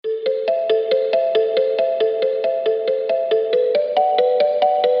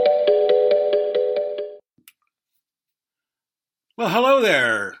Well, hello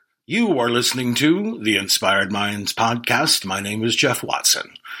there. You are listening to the Inspired Minds podcast. My name is Jeff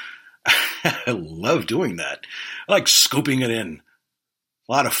Watson. I love doing that. I like scooping it in.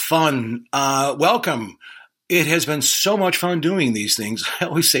 A lot of fun. Welcome. It has been so much fun doing these things. I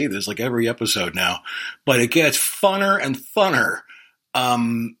always say this like every episode now, but it gets funner and funner.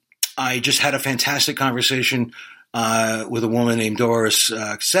 I just had a fantastic conversation with a woman named Doris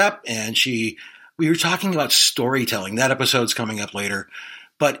Sepp, and we were talking about storytelling. That episode's coming up later,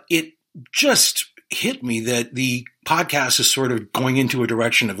 but it just hit me that the podcast is sort of going into a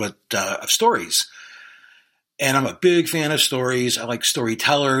direction of stories. And I'm a big fan of stories. I like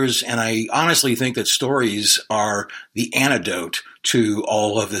storytellers, and I honestly think that stories are the antidote to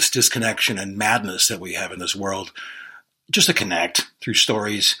all of this disconnection and madness that we have in this world. Just to connect through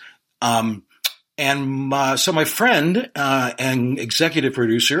stories. So my friend and executive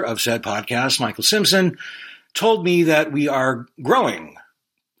producer of said podcast, Michael Simpson, told me that we are growing.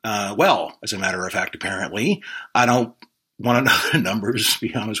 Well, as a matter of fact, apparently. I don't want to know the numbers, to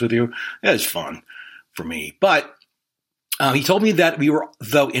be honest with you. It's fun for me. But he told me that we were,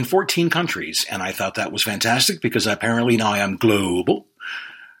 though, in 14 countries, and I thought that was fantastic because apparently now I am global.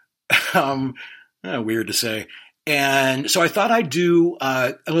 Weird to say. And so I thought I'd do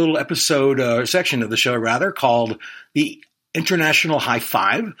a little episode, section of the show, rather, called the International High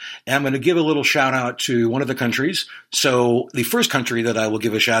Five. And I'm going to give a little shout out to one of the countries. So the first country that I will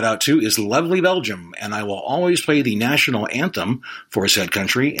give a shout out to is lovely Belgium. And I will always play the national anthem for said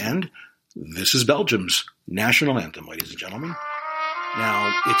country. And this is Belgium's national anthem, ladies and gentlemen.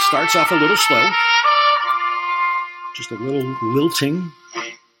 Now, it starts off a little slow, just a little lilting,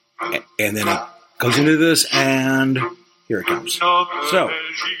 and then it goes into this, and here it comes. So,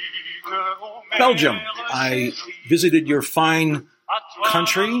 Belgium. I visited your fine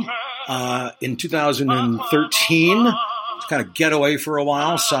country in 2013. Just kind of get away for a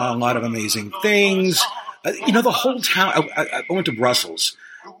while, saw a lot of amazing things. The whole town, I went to Brussels,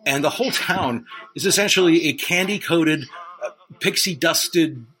 and the whole town is essentially a candy-coated,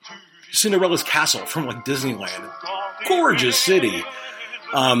 pixie-dusted Cinderella's castle from like Disneyland. Gorgeous city.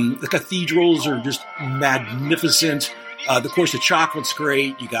 The cathedrals are just magnificent. Of course, the chocolate's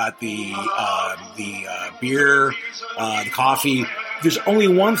great. You got the beer, the coffee. There's only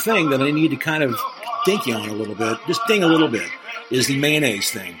one thing that I need to kind of dink you on a little bit, just ding a little bit, is the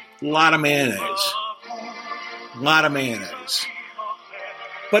mayonnaise thing. A lot of mayonnaise.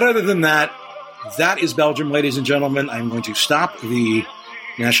 But other than that, that is Belgium, ladies and gentlemen. I'm going to stop the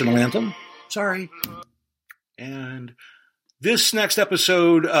national anthem. Sorry. And this next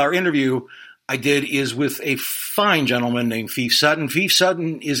episode, or interview I did, is with a fine gentleman named Phoef Sutton. Phoef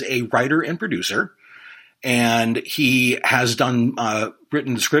Sutton is a writer and producer, and he has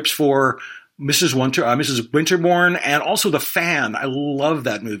written the scripts for Mrs. Winterborn, and also The Fan. I love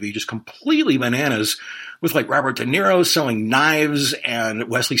that movie, just completely bananas, with like Robert De Niro selling knives, and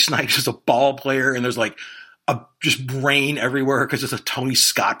Wesley Snipes is a ball player, and there's like just brain everywhere because it's a Tony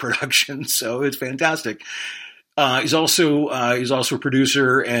Scott production, so it's fantastic. He's also a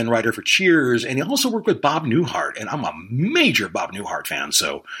producer and writer for Cheers, and he also worked with Bob Newhart, and I'm a major Bob Newhart fan,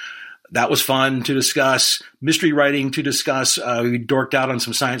 so that was fun to discuss. Mystery writing to discuss. We dorked out on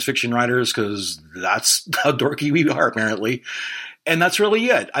some science fiction writers because that's how dorky we are, apparently. And that's really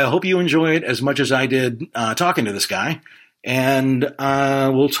it. I hope you enjoyed as much as I did talking to this guy, and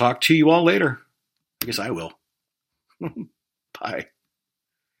we'll talk to you all later. I guess I will. Bye.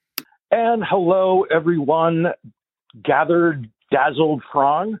 And hello, everyone, gathered, dazzled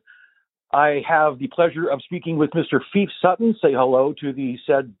throng. I have the pleasure of speaking with Mr. Phoef Sutton. Say hello to the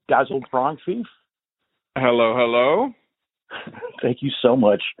said dazzled throng, Phoef. Hello. Thank you so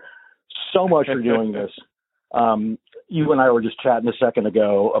much for doing this. You and I were just chatting a second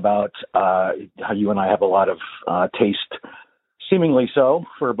ago about how you and I have a lot of taste, seemingly so,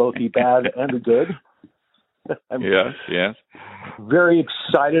 for both the bad and the good. Yes. Very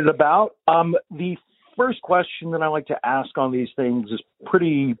excited about. The first question that I like to ask on these things is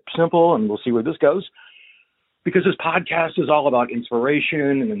pretty simple, and we'll see where this goes. Because this podcast is all about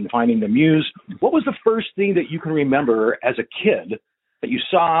inspiration and finding the muse. What was the first thing that you can remember as a kid that you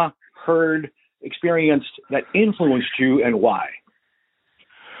saw, heard, experienced that influenced you, and why?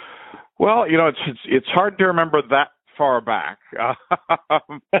 Well, it's hard to remember that far back,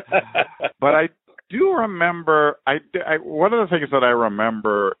 but I do remember. One of the things that I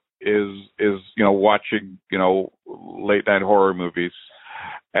remember is watching late night horror movies,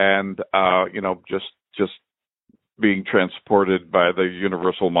 and just being transported by the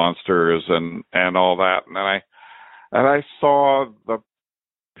Universal monsters and all that, and I saw the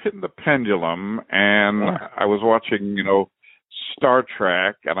Pendulum, and I was watching Star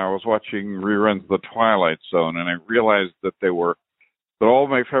Trek, and I was watching reruns of The Twilight Zone, and I realized that all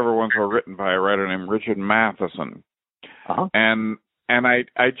my favorite ones were written by a writer named Richard Matheson. Uh-huh. And I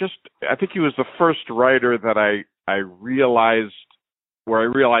think he was the first writer that I realized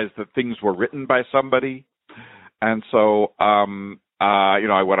that things were written by somebody. And so,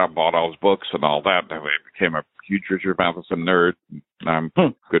 I went out and bought all his books and all that. And I became a huge Richard Matheson nerd. I'm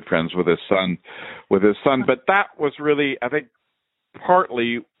good friends with his son. But that was really, I think,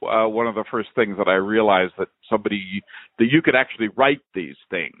 partly one of the first things that I realized that you could actually write these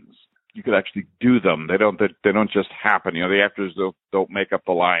things. You could actually do them. They don't just happen. The actors don't make up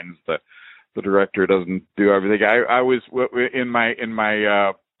the lines. The director doesn't do everything. I was in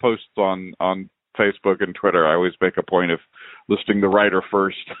my posts on Facebook and Twitter, I always make a point of listing the writer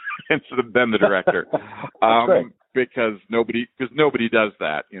first instead of then the director, because nobody does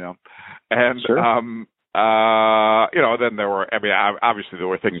that, And sure. Then there were. Obviously there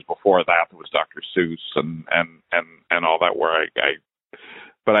were things before that. There was Dr. Seuss and all that. Where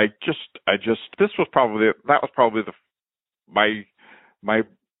but I just this was probably my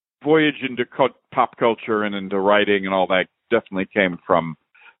voyage into pop culture and into writing and all that definitely came from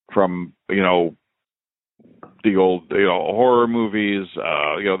the old horror movies.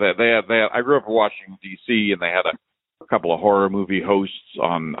 They had I grew up in Washington D.C. and they had a couple of horror movie hosts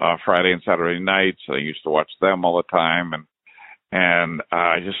on Friday and Saturday nights. I used to watch them all the time, and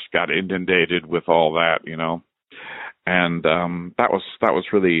I just got inundated with all that, And that was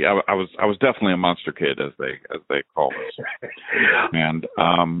really I was definitely a monster kid, as they call us. And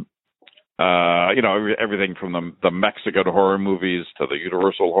everything from the Mexican horror movies to the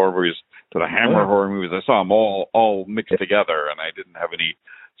Universal horror movies to the Hammer horror movies. I saw them all mixed together, and I didn't have any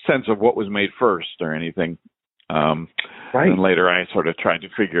sense of what was made first or anything. And later I sort of tried to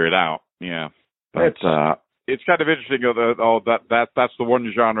figure it out. Yeah, but it's kind of interesting. That's the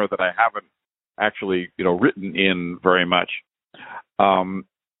one genre that I haven't actually written in very much.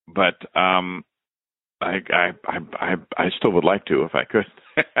 But I still would like to if I could.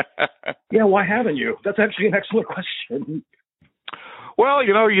 Yeah, why haven't you? That's actually an excellent question. Well,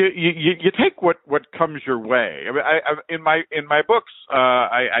 you take what comes your way. I mean, in my books,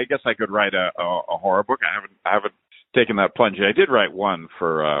 I guess I could write a horror book. I haven't taken that plunge. I did write one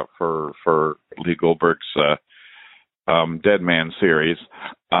for Lee Goldberg's Dead Man series,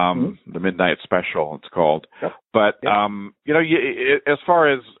 the Midnight Special, it's called. Yep. But as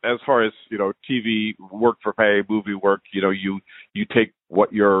far as TV work for pay, movie work, you take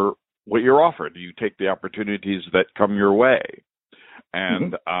what you're offered. You take the opportunities that come your way,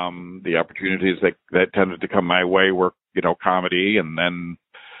 and the opportunities that tended to come my way were comedy, and then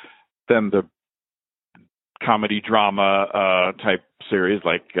the comedy drama type series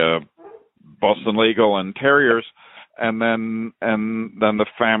like Boston Legal and Terriers. And then the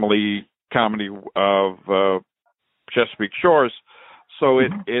family comedy of Chesapeake Shores. So you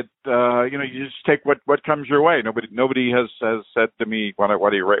just take what comes your way. Nobody has said to me, why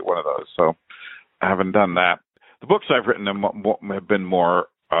do you write one of those? So I haven't done that. The books I've written have been more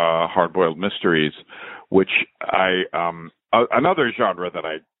hard-boiled mysteries, which another genre that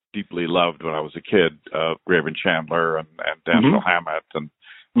I deeply loved when I was a kid, Raven Chandler and Dashiell Hammett and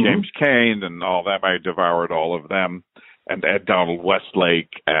James Cain and all that. I devoured all of them, and Ed Donald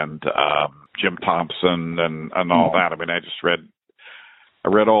Westlake and Jim Thompson and all that. I mean, I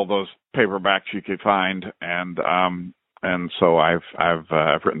read all those paperbacks you could find, and so I've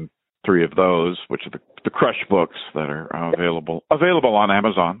written 3 of those, which are the Crush books that are available on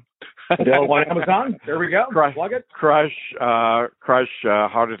Amazon. Available on Amazon. There we go. Plug it. Crush,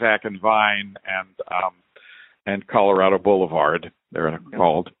 Heart Attack and Vine, and Colorado Boulevard. They're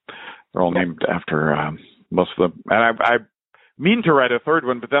called. They're all named after most of them. And I mean to write a third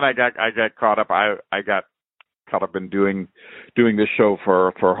one, but then I got caught up. I got caught up in doing this show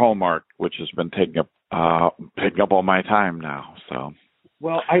for Hallmark, which has been taking up all my time now. So.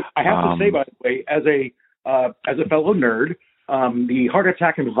 Well, I have to say, by the way, as a fellow nerd, the Heart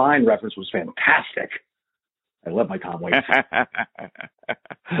Attack and Vine reference was fantastic. I love my Tom Waits.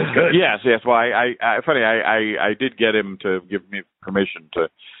 That's good. Yes. Well, I did get him to give me permission to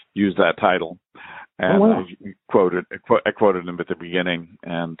use that title, and I quoted him at the beginning,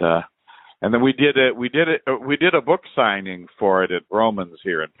 and then we did a book signing for it at Romans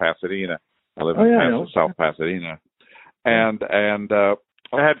here in Pasadena. I live in South Pasadena, and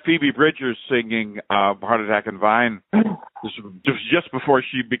I had Phoebe Bridgers singing Heart Attack and Vine just before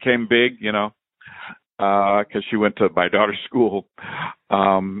she became big, because she went to my daughter's school,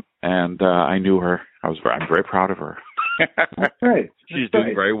 and I knew her. I'm very proud of her. That's great. She's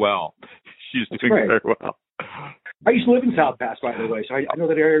doing very well. She's doing very well. I used to live in South Pass, by the way, so I know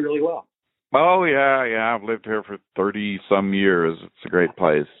that area really well. Oh, yeah. I've lived here for 30-some years. It's a great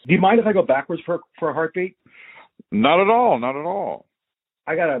place. Do you mind if I go backwards for a heartbeat? Not at all.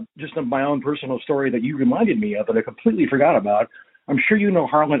 I got just my own personal story that you reminded me of that I completely forgot about. I'm sure you know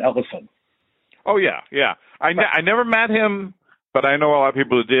Harlan Ellison. Oh, yeah. I never met him, but I know a lot of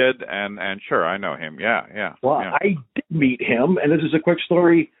people who did, and sure, I know him. Yeah. Well, yeah. I did meet him, and this is a quick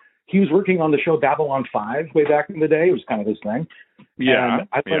story. He was working on the show Babylon 5 way back in the day. It was kind of his thing. Yeah,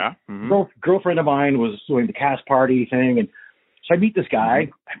 and girlfriend of mine was doing the cast party thing, and so I meet this guy.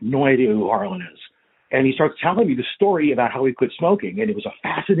 I have no idea who Harlan is. And he starts telling me the story about how he quit smoking, and it was a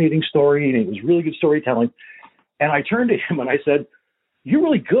fascinating story, and it was really good storytelling. And I turned to him and I said, "You're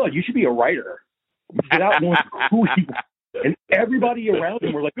really good. You should be a writer." Without knowing who he was. And everybody around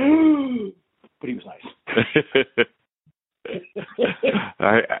him were like, but he was nice.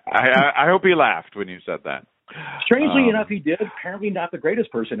 I hope he laughed when you said that. Strangely enough, he did. Apparently not the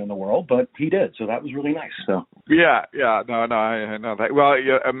greatest person in the world, but he did. So that was really nice. So yeah. No, I know that. Well,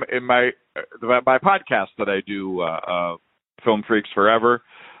 in my podcast that I do, Film Freaks Forever,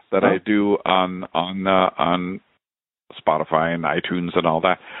 that I do on Spotify and iTunes and all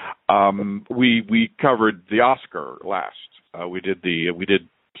that, we covered the Oscar last. We did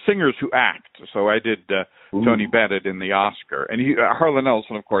Singers Who Act. So I did Tony Bennett in the Oscar, and Harlan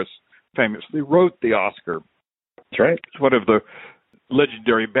Ellison, of course, famously wrote the Oscar. That's right. It's one of the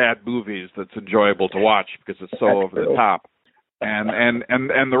legendary bad movies that's enjoyable to watch because it's so over the top, and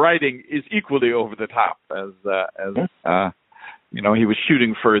the writing is equally over the top as he was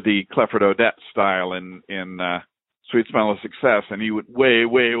shooting for the Clifford Odets style in Sweet Smell of Success, and he went way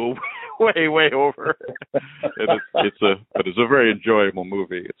over. It's a very enjoyable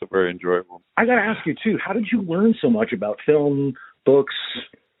movie. It's a very enjoyable. I got to ask you too. How did you learn so much about film, books,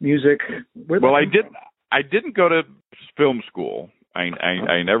 music? Well, I didn't go to film school. I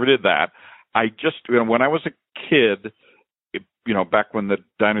never did that. I just when I was a kid, back when the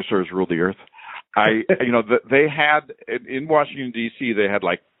dinosaurs ruled the earth, they had in Washington D.C. they had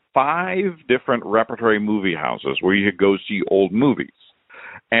like 5 different repertory movie houses where you could go see old movies.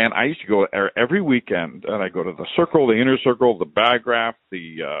 And I used to go every weekend, and I go to the Circle, the Inner Circle, the Biograph,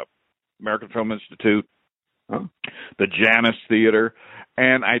 the American Film Institute, the Janus Theater,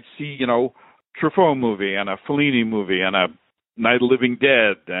 and I'd see, Truffaut movie and a Fellini movie and a Night of the Living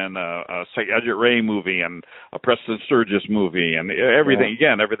Dead and a Satyajit Ray movie and a Preston Sturges movie and everything,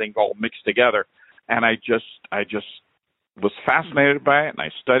 everything all mixed together. And I just was fascinated by it, and I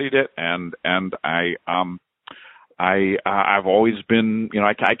studied it, and I've always been,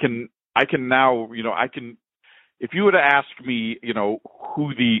 I can now, if you were to ask me,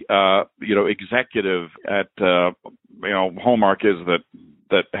 who the, executive at, Hallmark is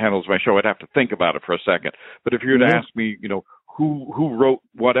that handles my show, I'd have to think about it for a second. But if you were to ask me, who wrote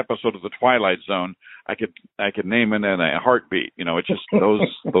what episode of The Twilight Zone, I could name it in a heartbeat. It's just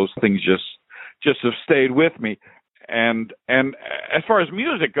those things just have stayed with me. And as far as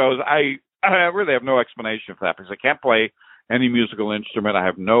music goes, I really have no explanation for that because I can't play any musical instrument. I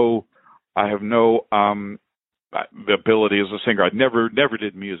have no ability as a singer. I never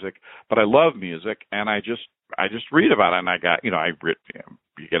did music, but I love music, and I just read about it. And I got you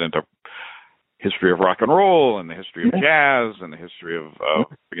get into history of rock and roll and the history of jazz and the history of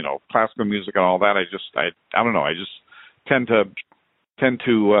classical music and all that. I don't know. I just tend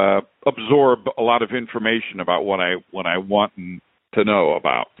to absorb a lot of information about what I want to know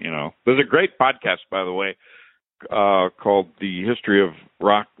about. There's a great podcast, by the way, called The History of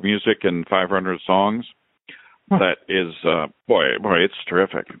Rock Music in 500 Songs. That is, boy, it's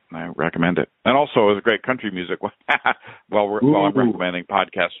terrific. I recommend it. And also, there's a great country music. while I'm recommending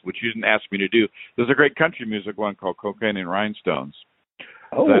podcasts, which you didn't ask me to do, there's a great country music one called Cocaine and Rhinestones.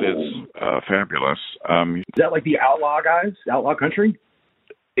 Oh. That is fabulous. Is that like the Outlaw guys? Outlaw country?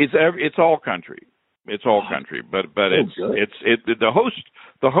 It's all country. It's all country, but the host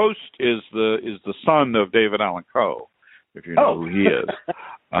is the son of David Allan Coe, if you know who he is.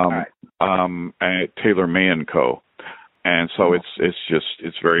 Taylor May and Co. And so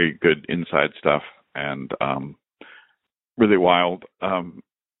it's very good inside stuff and really wild.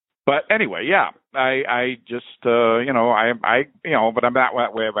 But anyway, I just but I'm that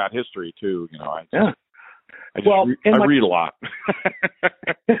way about history too. I read a lot.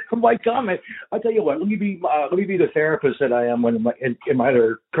 My comment. I'll tell you what. Let me be the therapist that I am in my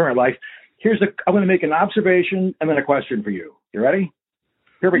other current life. I'm going to make an observation and then a question for you. You ready?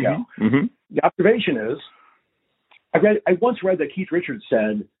 Here we go. Mm-hmm. The observation is, I once read that Keith Richards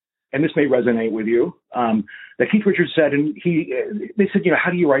said, and this may resonate with you, that Keith Richards said, and they said,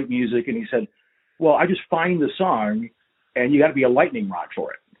 how do you write music? And he said, well, I just find the song, and you got to be a lightning rod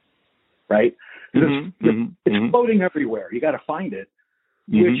for it, right? It's floating everywhere. You got to find it,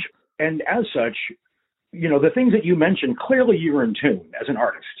 which, and as such, you know, the things that you mentioned, clearly you're in tune as an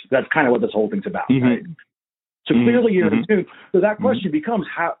artist. That's kind of what this whole thing's about, right? So clearly you're in tune. So that question becomes,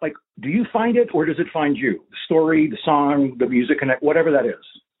 how, like, do you find it or does it find you? The story, the song, the music, connect, whatever that is.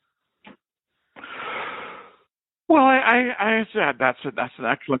 Well, I said that's an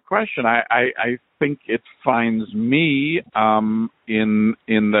excellent question. I think it finds me in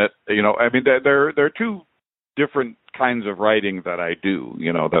that, you know, I mean, there are two different kinds of writing that I do.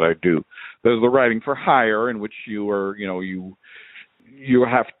 There's the writing for hire, in which you are, you know, you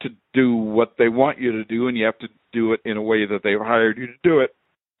have to do what they want you to do, and you have to do it in a way that they've hired you to do it.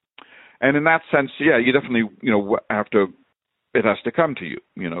 And in that sense, yeah, you definitely, you know, have to. It has to come to you.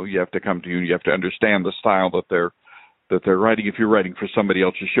 You know, you have to come to you. You have to understand the style that they're writing. If you're writing for somebody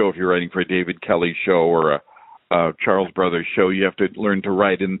else's show, if you're writing for a David Kelly show or a Charles Brothers show, you have to learn to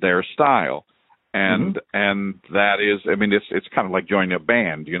write in their style. And that is, I mean, it's kind of like joining a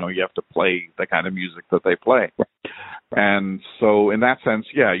band. You know, you have to play the kind of music that they play. And so, in that sense,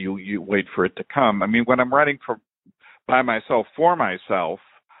 yeah, you wait for it to come. I mean, when I'm writing by myself for myself,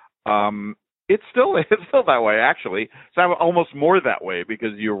 it's still that way. Actually, it's almost more that way,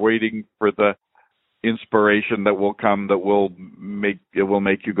 because you're waiting for the inspiration that will come, that will make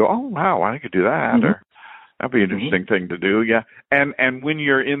you go, oh wow, I could do that, or that'd be an interesting thing to do. Yeah, and when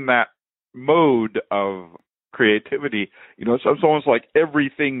you're in that mode of creativity, you know, it's almost like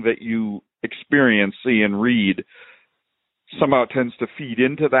everything that you experience, see, and read somehow tends to feed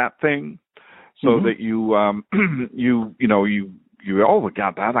into that thing, so that you oh my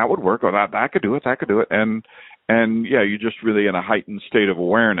God, that would work, or that could do it, and yeah, you're just really in a heightened state of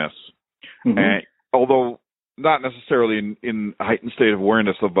awareness, and although not necessarily in a heightened state of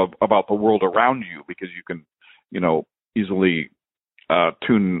awareness about the world around you, because you can, you know, easily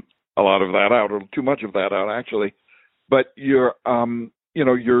tune a lot of that out, or too much of that out, actually. But you're, you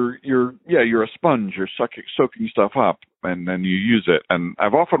know, you're a sponge. You're soaking stuff up, and then you use it. And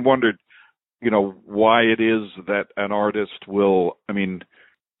I've often wondered, you know, why it is that an artist will, I mean,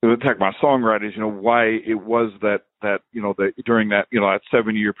 talk about songwriters, you know, why it was that you know, that during that, you know, that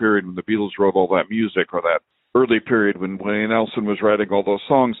 7-year period when the Beatles wrote all that music, or that early period when Willie Nelson was writing all those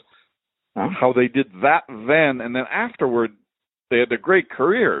songs, how they did that then, and then afterward, they had their great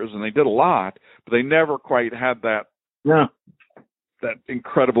careers and they did a lot, but they never quite had that that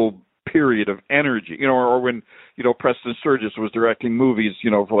incredible period of energy, you know, or when, you know, Preston Sturges was directing movies,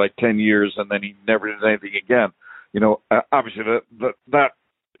 you know, for like 10 years and then he never did anything again. You know, obviously that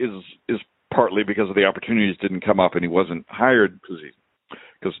is partly because of the opportunities didn't come up and he wasn't hired,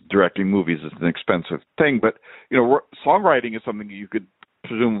 because directing movies is an expensive thing. But, you know, songwriting is something you could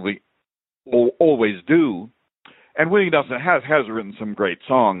presumably always do. And Willie Nelson has written some great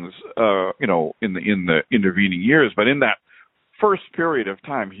songs, you know, in the intervening years. But in that first period of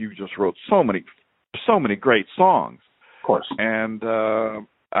time, he just wrote so many great songs. Of course. And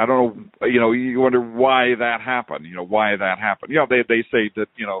I don't know, you know, you wonder why that happened. You know, why that happened. You know, they say that,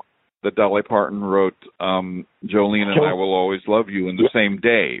 you know, that Dolly Parton wrote Jolene and I Will Always Love You in the same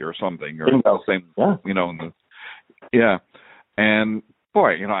day or something, or the same, you know, and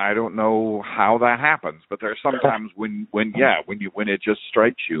boy, you know, I don't know how that happens, but there's sometimes when it just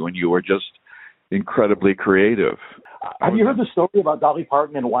strikes you and you are just incredibly creative. Have you heard the story about Dolly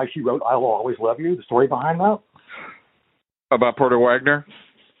Parton and why she wrote "I Will Always Love You"? The story behind that? About Porter Wagoner?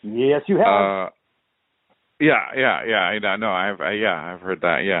 Yes, you have. I know. I've heard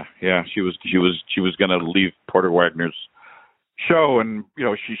that. Yeah. She was going to leave Porter Wagoner's show, and you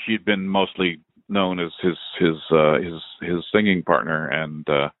know, she'd been mostly known as his singing partner, and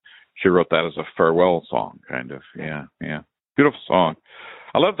she wrote that as a farewell song, kind of. Yeah. Beautiful song.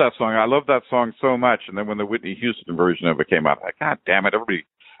 I love that song. I love that song so much. And then when the Whitney Houston version of it came out, I'm like, God damn it!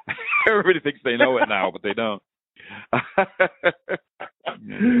 Everybody thinks they know it now, but they don't.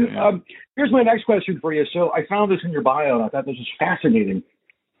 Here's my next question for you. So I found this in your bio, and I thought this was fascinating,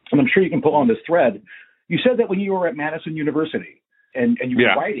 and I'm sure you can pull on this thread. You said that when you were at Madison University and you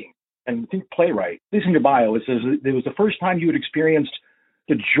were writing and think playwright, this in your bio, it says it was the first time you had experienced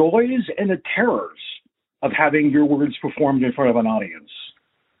the joys and the terrors of having your words performed in front of an audience.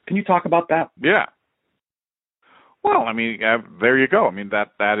 Can you talk about that? Yeah. Well, I mean, there you go. I mean,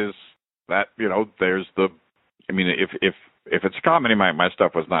 that is, you know, there's the, I mean, if it's comedy, my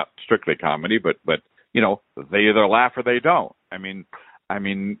stuff was not strictly comedy, but you know, they either laugh or they don't. I mean,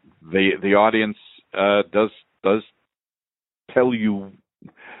 the audience does tell you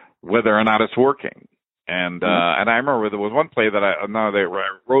whether or not it's working. And I remember there was one play that I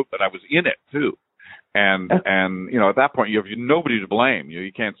wrote that I was in it too. And you know, at that point, you have nobody to blame.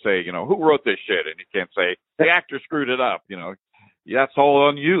 You can't say, you know, who wrote this shit, and you can't say the actor screwed it up. You know, that's all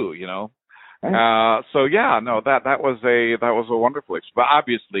on you. You know. So yeah, no, that was a wonderful experience. But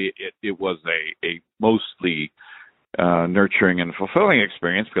obviously, it was a mostly nurturing and fulfilling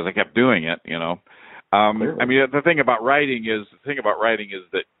experience because I kept doing it. You know. I mean, the thing about writing is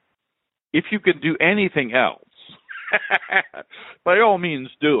that if you can do anything else, by all means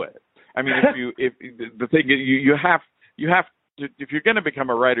do it. I mean, if you're going to become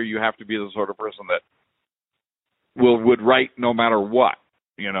a writer, you have to be the sort of person that would write no matter what,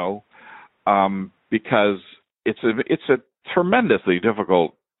 you know, because it's a tremendously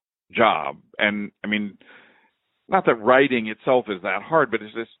difficult job. And I mean, not that writing itself is that hard, but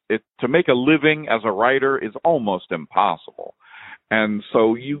to make a living as a writer is almost impossible. And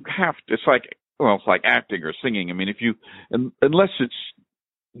so you have to, it's like acting or singing. I mean, unless it's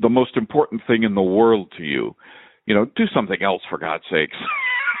the most important thing in the world to you, you know, do something else for God's sakes.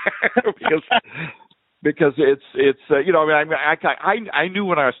 because it's you know, I mean, I knew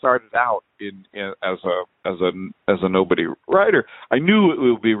when I started out as a nobody writer, I knew it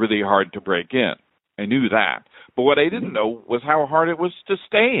would be really hard to break in. I knew that. But what I didn't know was how hard it was to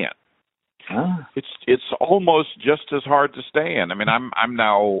stay in. It's almost just as hard to stay in. I mean, I'm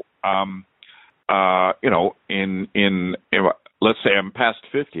now you know, in let's say I'm past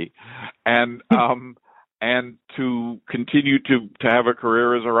 50, and to continue to have a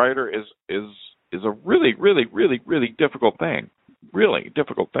career as a writer is a really, really, really, really difficult thing. Really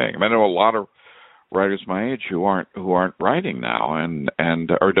difficult thing. I mean, I know a lot of writers my age who aren't writing now, and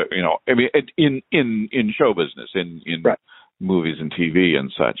or you know, I mean, in show business, in right. movies and TV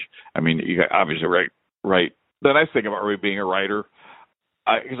and such. I mean, you obviously write. The nice thing about being a writer,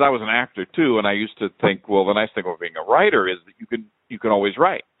 because I was an actor too, and I used to think, well, the nice thing about being a writer is that you can always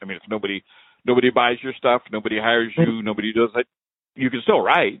write. I mean, if nobody buys your stuff, nobody hires you, nobody does it, you can still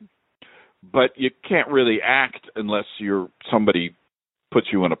write, but you can't really act unless somebody puts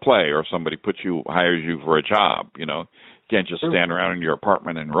you in a play or somebody hires you for a job. You know, you can't just stand around in your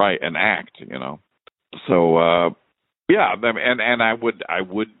apartment and write and act. You know, so yeah, and I would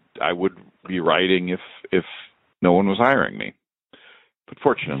be writing if no one was hiring me. But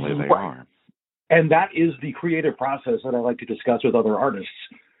fortunately, they are. And that is the creative process that I like to discuss with other artists.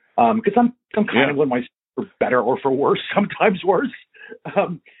 Because I'm kind of one myself, for better or for worse, sometimes worse.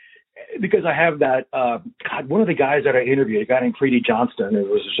 Because I have that, one of the guys that I interviewed, a guy named Freddie Johnston, who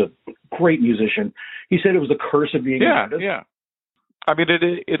was just a great musician, he said it was the curse of being an artist. Yeah. I mean,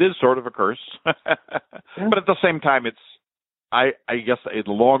 it is sort of a curse. But at the same time, I guess in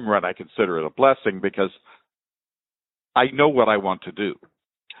the long run, I consider it a blessing because I know what I want to do.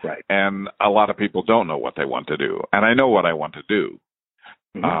 Right. And a lot of people don't know what they want to do. And I know what I want to do.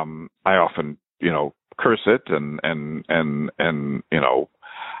 Mm-hmm. I often, you know, curse it and you know,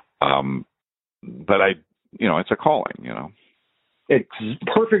 but you know, it's a calling, you know. It's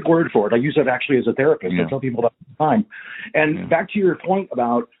perfect word for it. I use it actually as a therapist. I tell people that all the time. And back to your point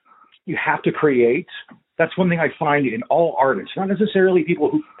about you have to create, that's one thing I find in all artists, not necessarily people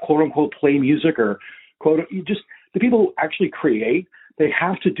who quote unquote play music or just the people who actually create, they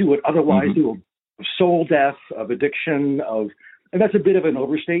have to do it. Otherwise, they will soul death, of addiction, and that's a bit of an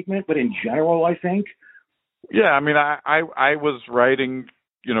overstatement, but in general, I think. Yeah, I mean, I was writing,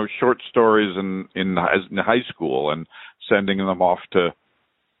 you know, short stories in high school and sending them off to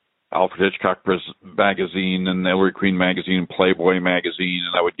Alfred Hitchcock magazine and Ellery Queen magazine and Playboy magazine,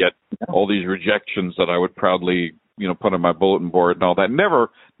 and I would get all these rejections that I would proudly, you know, put on my bulletin board and all that. Never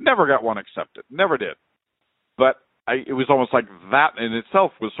got one accepted. Never did. But it was almost like that in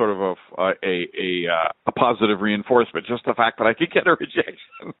itself was sort of a positive reinforcement, just the fact that I could get a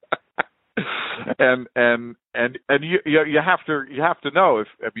rejection. and you have to know if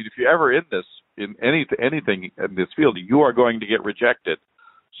you're ever in anything in this field, you are going to get rejected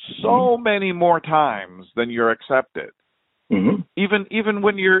so many more times than you're accepted. Mm-hmm. Even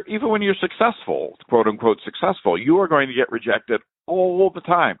when you're successful, quote unquote successful, you are going to get rejected all the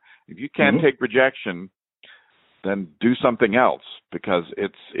time. If you can't take rejection, then do something else, because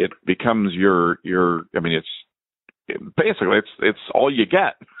it becomes your I mean, it's all you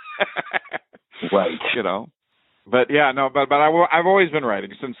get. Right. You know, but yeah, no, but I've always been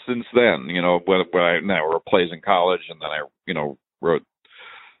writing since then. You know, when I wrote plays in college, and then I, you know, wrote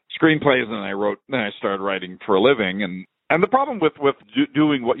screenplays, and then I started writing for a living. And the problem with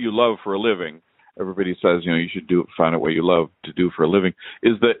doing what you love for a living, everybody says, you know, you should find out what you love to do for a living,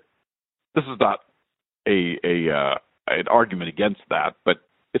 is that this is not an argument against that, but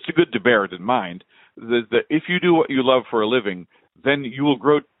it's good to bear it in mind that if you do what you love for a living, then you will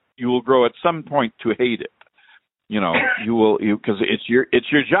you will grow at some point to hate it. Because it's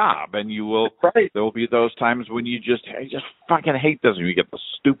your job, and you will. Right. There will be those times when you just fucking hate this, and you get the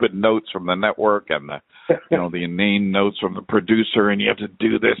stupid notes from the network and the inane notes from the producer, and you have to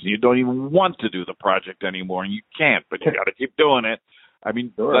do this, and you don't even want to do the project anymore, and you can't, but you got to keep doing it. I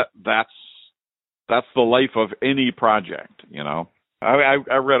mean, sure. That's the life of any project,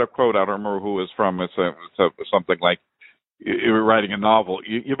 I read a quote. I don't remember who it was from. It's something like, you're writing a novel,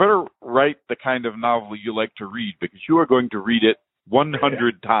 you better write the kind of novel you like to read, because you are going to read it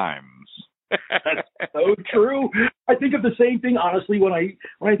 100 times. That's so true. I think of the same thing, honestly, when I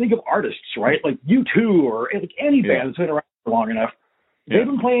think of artists, right? Like U2 or like any band that's been around for long enough. They've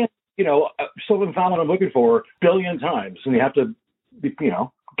been playing, Something Found What I'm Looking For a billion times, and you have to,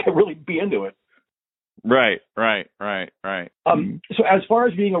 really be into it. Right. So as far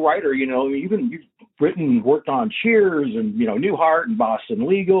as being a writer, you've worked on Cheers and, Newhart and Boston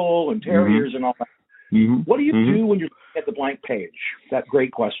Legal and Terriers and all that. Mm-hmm. What do you do when you're looking at the blank page? That's a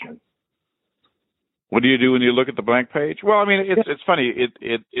great question. What do you do when you look at the blank page? Well, I mean, it's funny.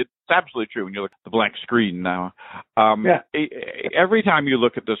 It's absolutely true when you look at the blank screen now. Every time you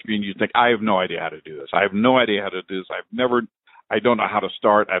look at the screen, you think, I have no idea how to do this. I have no idea how to do this. I don't know how to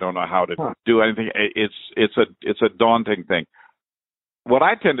start. I don't know how to do anything. It's a daunting thing. What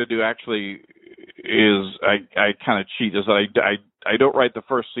I tend to do actually is I kind of cheat. Is that I don't write the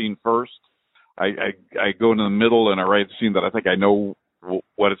first scene first. I go into the middle and I write the scene that I think I know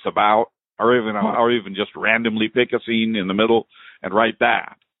what it's about, or even just randomly pick a scene in the middle and write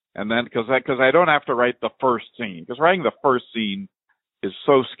that. And then because I don't have to write the first scene, because writing the first scene is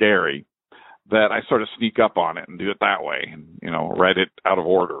so scary that I sort of sneak up on it and do it that way, and write it out of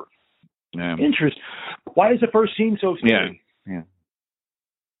order. Yeah. Interesting. Why is the first scene so scary? Yeah.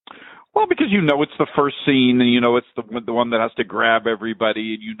 Well, because it's the first scene, and it's the one that has to grab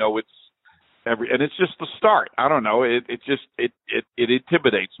everybody, and it's and it's just the start. I don't know. It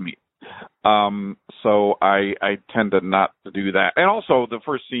intimidates me. So I tend to not to do that. And also, the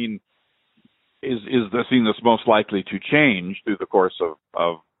first scene is the scene that's most likely to change through the course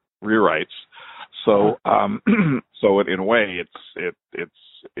of rewrites. So so in a way,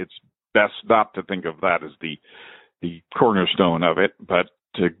 it's best not to think of that as the cornerstone of it, but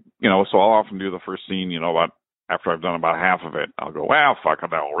to so I'll often do the first scene. After I've done about half of it, I'll go, well, fuck it,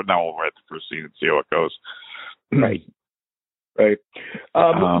 now I'll write the first scene and see how it goes. Right.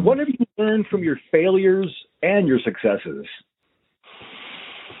 What have you learned from your failures and your successes?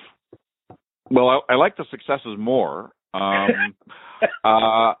 Well, I like the successes more. I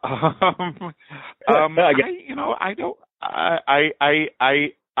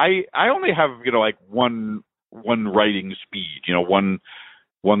only have like one writing speed,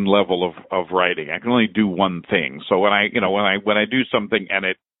 one level of writing. I can only do one thing. So when I do something and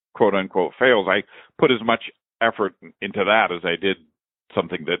it quote unquote fails, I put as much effort into that as I did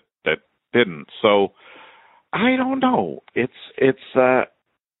something that didn't. So I don't know. It's what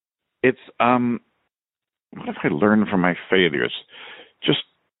have I learned from my failures? Just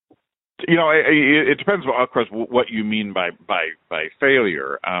it depends, of course, what you mean by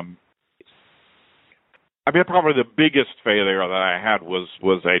failure. I mean, probably the biggest failure that I had was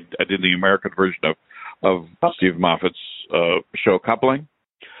I did the American version of Steve Moffat's show Coupling,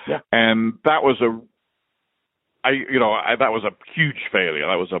 and that was that was a huge failure.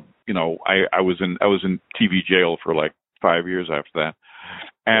 That was I was in TV jail for like 5 years after that,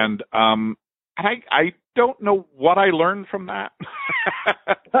 and I don't know what I learned from that,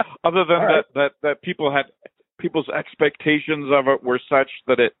 other than that people's expectations of it were such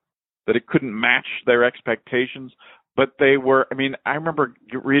that it couldn't match their expectations. But they were, I remember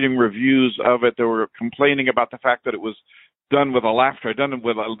reading reviews of it. They were complaining about the fact that it was done with a laugh track, done in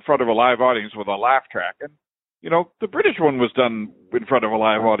front of a live audience with a laugh track. And, the British one was done in front of a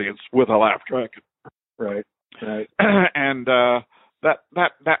live audience with a laugh track. Right. And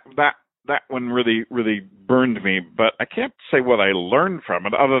that one really, really burned me. But I can't say what I learned from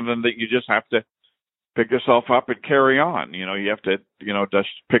it, other than that you just have to pick yourself up and carry on. You have to,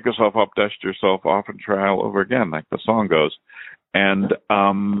 pick yourself up, dust yourself off, and try all over again, like the song goes. And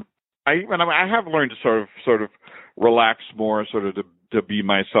I have learned to sort of relax more, sort of to be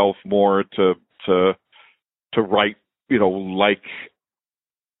myself more, to write, like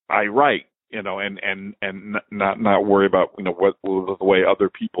I write, and not worry about what the way other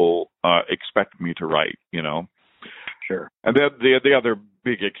people expect me to write, Sure. And then the other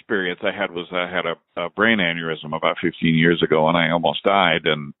big experience I had was I had a brain aneurysm about 15 years ago, and I almost died,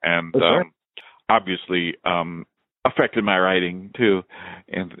 and obviously affected my writing too,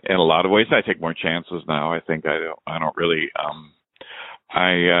 in a lot of ways. I take more chances now. I think I don't really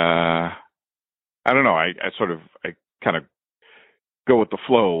I don't know. I kind of go with the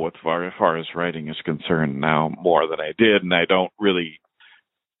flow as far as writing is concerned now more than I did, and I don't really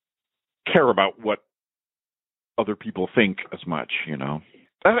care about what other people think as much, you know.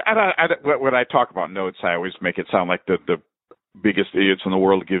 When I talk about notes, I always make it sound like the biggest idiots in the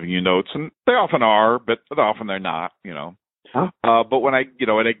world giving you notes, and they often are, but often they're not, you know. Huh? But when I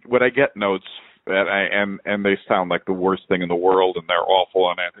get notes and they sound like the worst thing in the world and they're awful,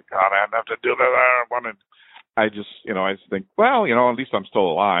 and I think, God, I have to do that. I just think, well, you know, at least I'm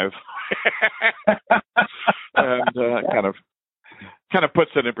still alive, and kind of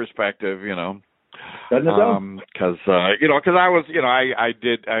puts it in perspective, you know. Doesn't it? Because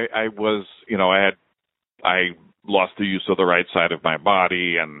I lost the use of the right side of my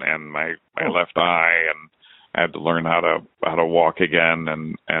body and my left eye, and I had to learn how to walk again,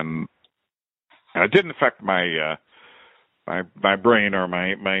 and it didn't affect my brain or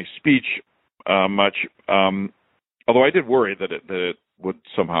my speech much. Although I did worry that it would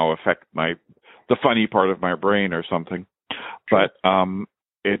somehow affect the funny part of my brain or something, but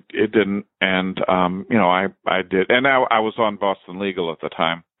it didn't, and I did, and I was on Boston Legal at the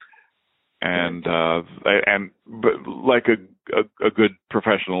time, and but like a good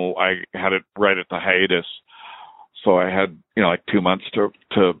professional, I had it right at the hiatus, so I had like 2 months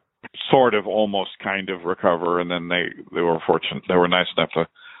to sort of almost kind of recover, and then they were fortunate, they were nice enough to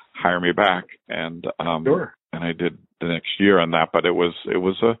hire me back, and Sure. And I did the next year on that, but it was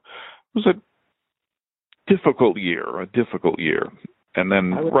a difficult year. And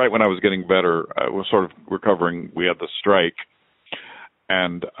then right when I was getting better, I was sort of recovering. We had the strike,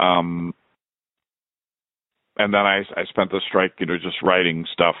 and then I spent the strike, just writing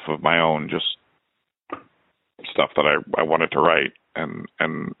stuff of my own, just stuff that I wanted to write, and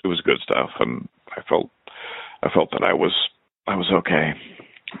it was good stuff, and I felt that I was okay,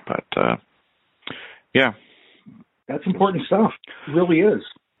 but yeah, that's important stuff. It really is.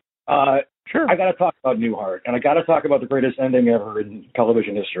 Sure. I got to talk about Newhart, and I got to talk about the greatest ending ever in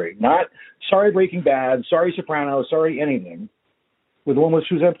television history. Not sorry Breaking Bad, sorry Sopranos, sorry anything. With the one with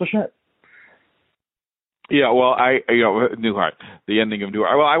Suzanne Plachette. Yeah, well, Newhart, the ending of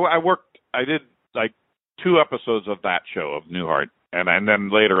Newhart. Well, I did like 2 episodes of that show of Newhart, and then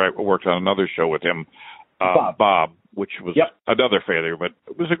later I worked on another show with him, Bob, which was another failure, but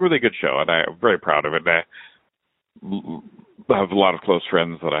it was a really good show, and I'm very proud of it. I have a lot of close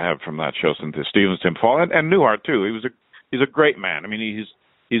friends that I have from that show, Cynthia Stevens, Tim Fall, and Newhart too. He's a great man. I mean,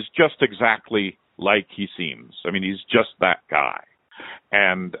 he's just exactly like he seems. I mean, he's just that guy,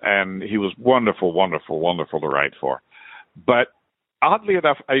 and he was wonderful to write for. But oddly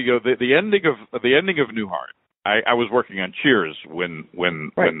enough, the ending of Newhart, I was working on Cheers when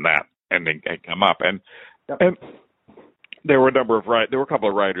that ending had come up, and there were a couple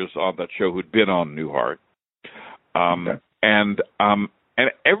of writers on that show who'd been on Newhart. And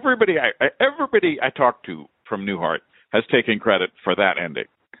everybody I talked to from Newhart has taken credit for that ending.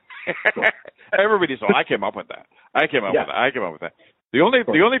 Everybody said, I came up with that. I came up with that. The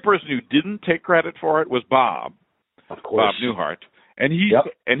only person who didn't take credit for it was Bob. Of course. Bob Newhart. And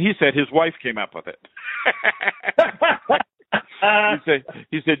he said his wife came up with it.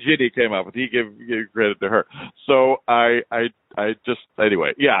 He said Ginny came up with it. He gave credit to her. So I just,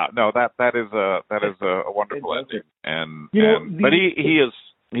 anyway, that is a wonderful ending. But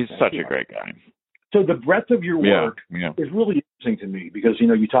he's such a great guy. So the breadth of your work is really interesting to me, because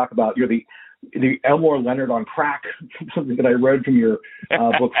you talk about you're the Elmore Leonard on crack, something that I read from your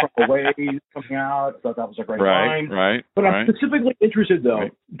book From Away coming out. I thought that was a great line. Right. But I'm specifically interested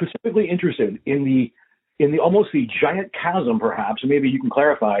in the almost the giant chasm, perhaps, and maybe you can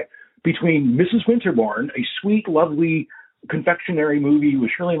clarify, between Mrs. Winterbourne, a sweet, lovely confectionery movie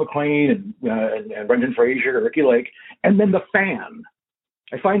with Shirley MacLaine and Brendan Fraser and Ricky Lake, and then The Fan.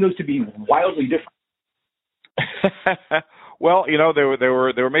 I find those to be wildly different. Well, they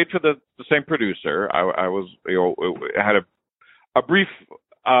were made for the same producer. I was, I had a brief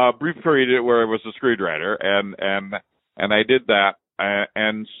period where I was a screenwriter, and I did that,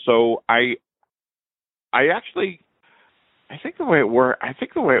 and so I think the way it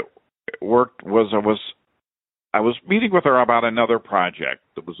worked was I was meeting with her about another project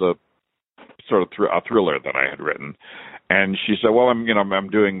that was a sort of a thriller that I had written, and she said, "Well, I'm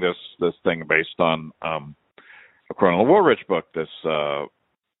doing this thing based on a Cornell Woolrich book. This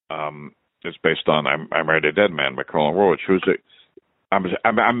is based on I Married a Dead Man by Cornell Woolrich, who's I'm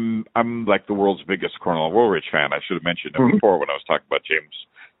like the world's biggest Cornell Woolrich fan. I should have mentioned it before when I was talking about James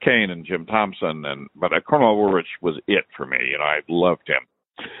Cain and Jim Thompson, but Cornell Woolrich was it for me. I loved him,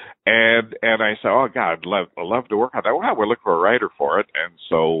 And I said, oh God, I'd love to work on that. Well, we're looking for a writer for it, and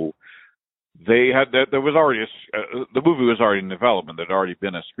so they had there was already the movie was already in development. There'd already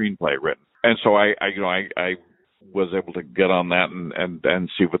been a screenplay written, and so I was able to get on that and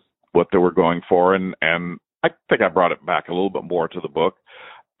see what they were going for, and I think I brought it back a little bit more to the book,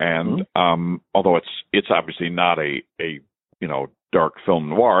 and although it's obviously not a dark film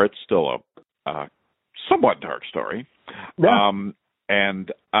noir, it's still a somewhat dark story. Yeah.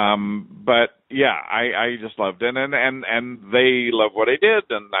 But yeah, I just loved it, and they loved what I did,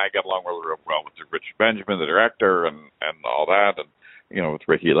 and I got along real well with Richard Benjamin, the director, and all that, and with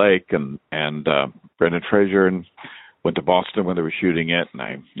Ricky Lake and Brendan Fraser, and went to Boston when they were shooting it,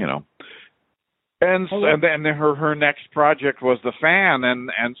 and and then her next project was The Fan,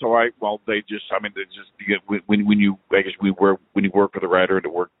 and so when you work with a writer and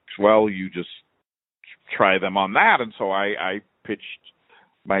it works well, you just try them on that, and so I pitched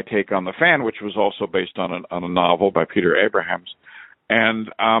my take on The Fan, which was also based on a novel by Peter Abrahams, and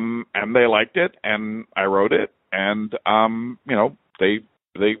they liked it, and I wrote it, and they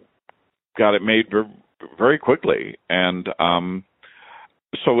got it made very quickly, and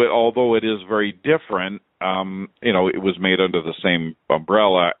so although it is very different, it was made under the same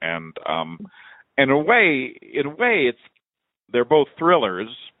umbrella, and in a way they're both thrillers.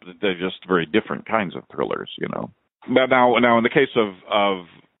 They're just very different kinds of thrillers, But now in the case of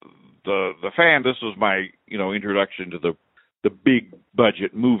the Fan, this was my introduction to the big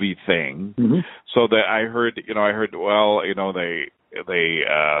budget movie thing. Mm-hmm. So that I heard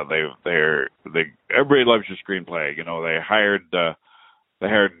everybody loves your screenplay. They hired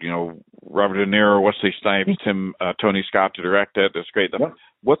Robert De Niro, Wesley Snipes, Tony Scott to direct it. It's great.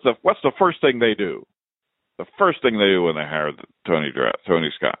 What's the first thing they do? The first thing they do when they hire Tony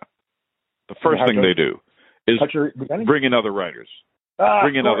Scott, the first thing they do is bring in other writers.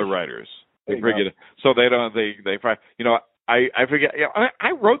 Bring in other writers. They bring it. So they don't. They find. I forget.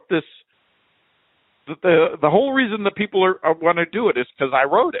 I wrote this. The whole reason that people want to do it is because I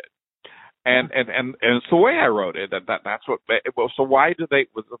wrote it, and it's the way I wrote it. That's what. So why do they?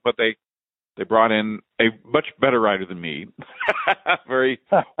 But they brought in a much better writer than me, a very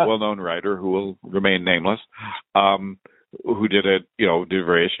well-known writer who will remain nameless, who did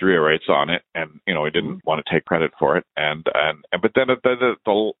various rewrites on it, and I didn't want to take credit for it, but then at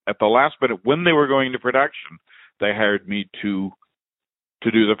the last minute when they were going to production, they hired me to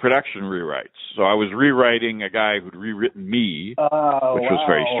do the production rewrites. So I was rewriting a guy who'd rewritten me, which was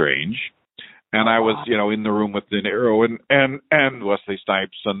very strange. And I was, in the room with De Niro and Wesley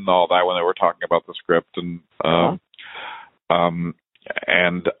Snipes and all that when they were talking about the script, and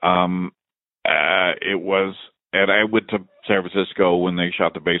it was. And I went to San Francisco when they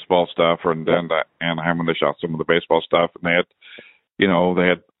shot the baseball stuff, and then to Anaheim when they shot some of the baseball stuff, and they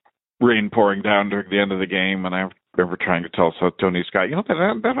had rain pouring down during the end of the game, and I remember trying to tell Tony Scott, they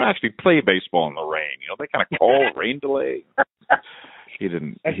don't actually play baseball in the rain. They kind of call it rain delay. He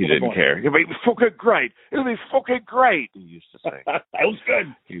didn't care. It'll be fucking great. It'll be fucking great. He used to say. That was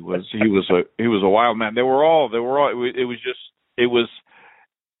good. He was a wild man. It was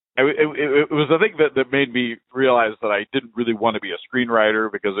the thing that made me realize that I didn't really want to be a screenwriter,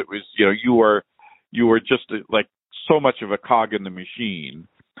 because it was you were just like so much of a cog in the machine.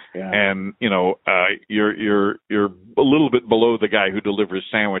 Yeah. And you're a little bit below the guy who delivers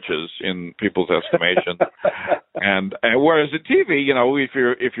sandwiches in people's estimation. and whereas in TV,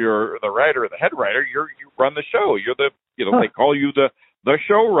 if you're the writer or the head writer, you run the show. You're the they call you the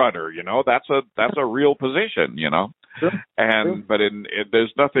showrunner. That's a real position. Sure. And but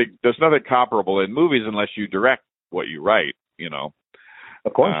there's nothing comparable in movies unless you direct what you write.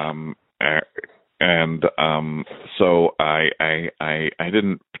 Of course. So I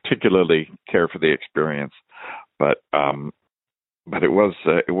didn't particularly care for the experience, but it was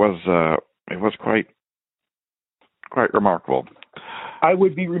quite remarkable. I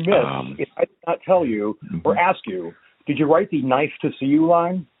would be remiss if I did not tell you or ask you, did you write the "Nice to see you"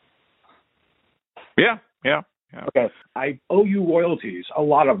 line? Yeah. Okay, I owe you royalties, a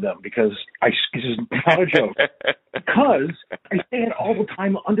lot of them, because this is not a joke. Because I say it all the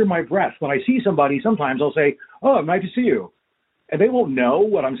time under my breath. When I see somebody, sometimes I'll say, "Oh, nice to see you," and they won't know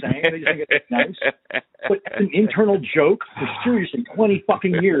what I'm saying. They just think it's nice. But it's an internal joke for seriously 20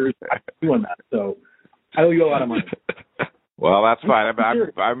 fucking years. I've been doing that, so I owe you a lot of money. Well, that's fine.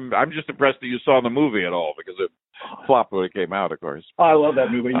 I'm just impressed that you saw the movie at all, because it flopped when it came out, of course. I love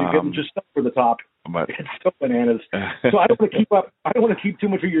that movie. You get just stuff for the top. It's so bananas. So I don't want to keep up. I don't want to keep too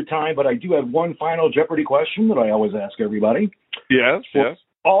much of your time, but I do have one final Jeopardy question that I always ask everybody. Yes.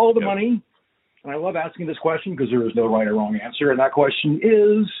 All the money and I love asking this question because there is no right or wrong answer, and that question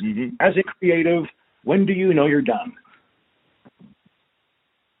is, as a creative, when do you know you're done?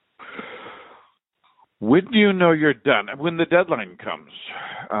 When do you know you're done? When the deadline comes.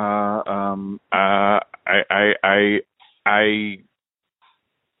 I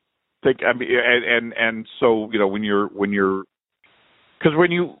think, I mean, and so, you know,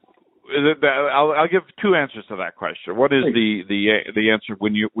 I'll give two answers to that question. What is the answer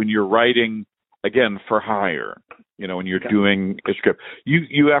when you're writing, again, for hire, you know, when you're doing a script,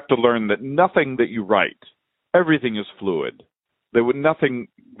 you have to learn that nothing that you write, everything is fluid. Nothing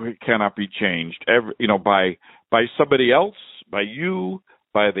cannot be changed. By somebody else, by you,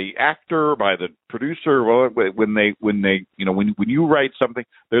 by the actor, by the producer. Well, when you write something,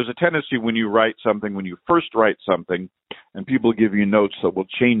 there's a tendency when you first write something, and people give you notes that will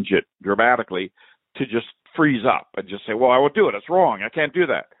change it dramatically, to just freeze up and just say, "Well, I won't do it. It's wrong. I can't do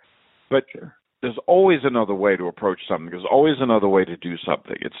that." But there's always another way to approach something. There's always another way to do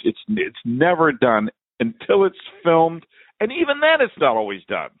something. It's never done until it's filmed. And even then, it's not always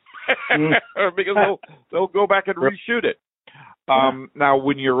done because they'll go back and reshoot it. Now,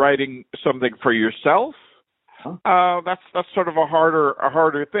 when you're writing something for yourself, that's sort of a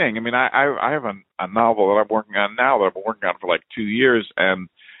harder thing. I mean, I have a novel that I'm working on now that I've been working on for like 2 years,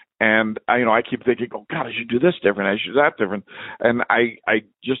 and I keep thinking, oh God, I should do this different, I should do that different, and I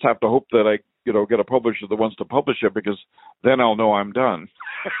just have to hope that I get a publisher that wants to publish it, because then I'll know I'm done.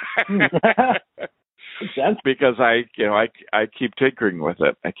 Because I keep tinkering with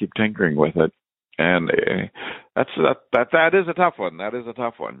it. And that is a tough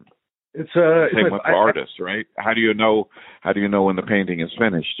one. It's same with artists, right? How do you know when the painting is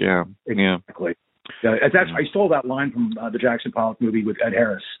finished? Yeah, exactly. Yeah, I stole that line from the Jackson Pollock movie with Ed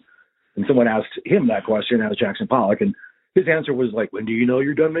Harris, and someone asked him that question as Jackson Pollock, and his answer was like, "When do you know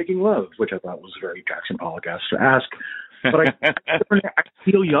you're done making love?" Which I thought was very Jackson Pollock-esque to ask. But I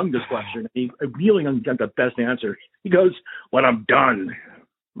feel Young this question. I really got the best answer. He goes, "When I'm done."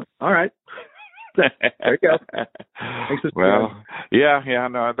 All right. There you go. Well, yeah.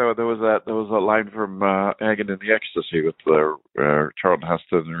 No, there was a line from Hanging in the Ecstasy with Charlton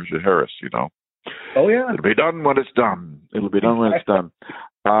Heston and Richard Harris. Oh yeah. It'll be done when it's done. It'll be done when it's done.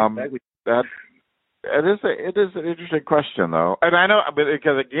 Exactly. It is an interesting question, though, and I know, but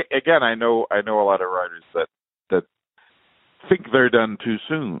because again, I know a lot of writers that think they're done too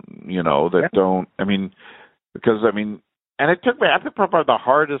soon. Don't. I mean, and it took me. I think probably the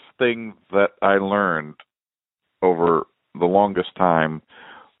hardest thing that I learned over the longest time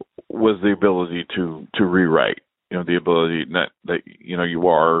was the ability to rewrite. The ability that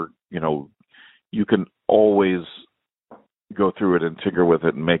you can always go through it and tinker with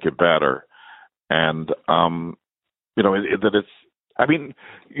it and make it better. And that it's. I mean,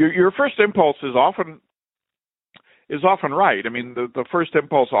 your first impulse is often right. I mean, the first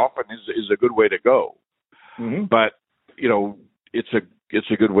impulse often is a good way to go, but it's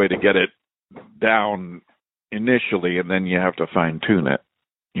a good way to get it down initially, and then you have to fine tune it.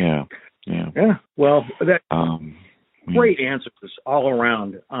 Yeah. Well, that great answers all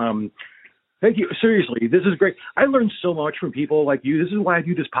around. Thank you. Seriously, this is great. I learned so much from people like you. This is why I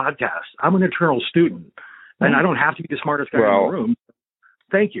do this podcast. I'm an eternal student, and I don't have to be the smartest guy in the room.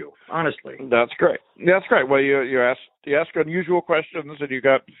 Thank you. Honestly, that's great. Well, you ask unusual questions, and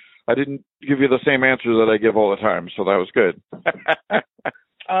I didn't give you the same answer that I give all the time, so that was good.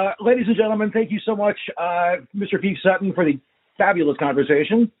 Ladies and gentlemen, thank you so much, Mr. Phoef Sutton, for the fabulous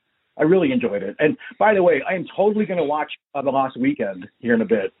conversation. I really enjoyed it. And by the way, I am totally going to watch The Lost Weekend here in a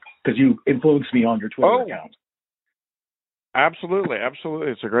bit, because you influenced me on your Twitter account. Absolutely.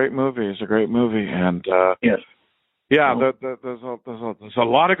 It's a great movie. And yes. Yeah, there's a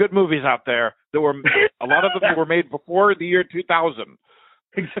lot of good movies out there. A lot of them were made before the year 2000.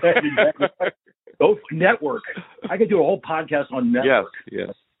 Exactly. Both network. I could do a whole podcast on network.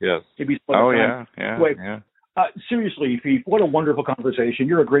 Yes. It'd be fun. Yeah. Seriously, Phoef, what a wonderful conversation.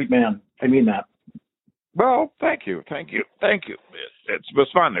 You're a great man. I mean that. Well, thank you. It was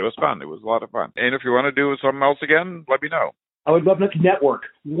fun. It was a lot of fun. And if you want to do something else again, let me know. I would love to network.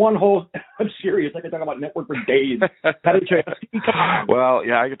 I'm serious. I could talk about network for days. Patty Chayefsky, come on. Well,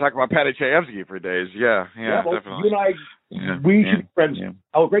 yeah, I could talk about Patty Chayefsky for days. Yeah, well, definitely. You and I, we should be friends. Yeah.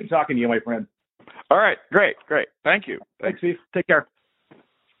 Oh, great talking to you, my friend. All right, great. Thank you. Thanks, Phoef. Take care.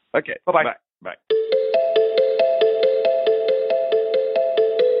 Okay, bye-bye. Bye.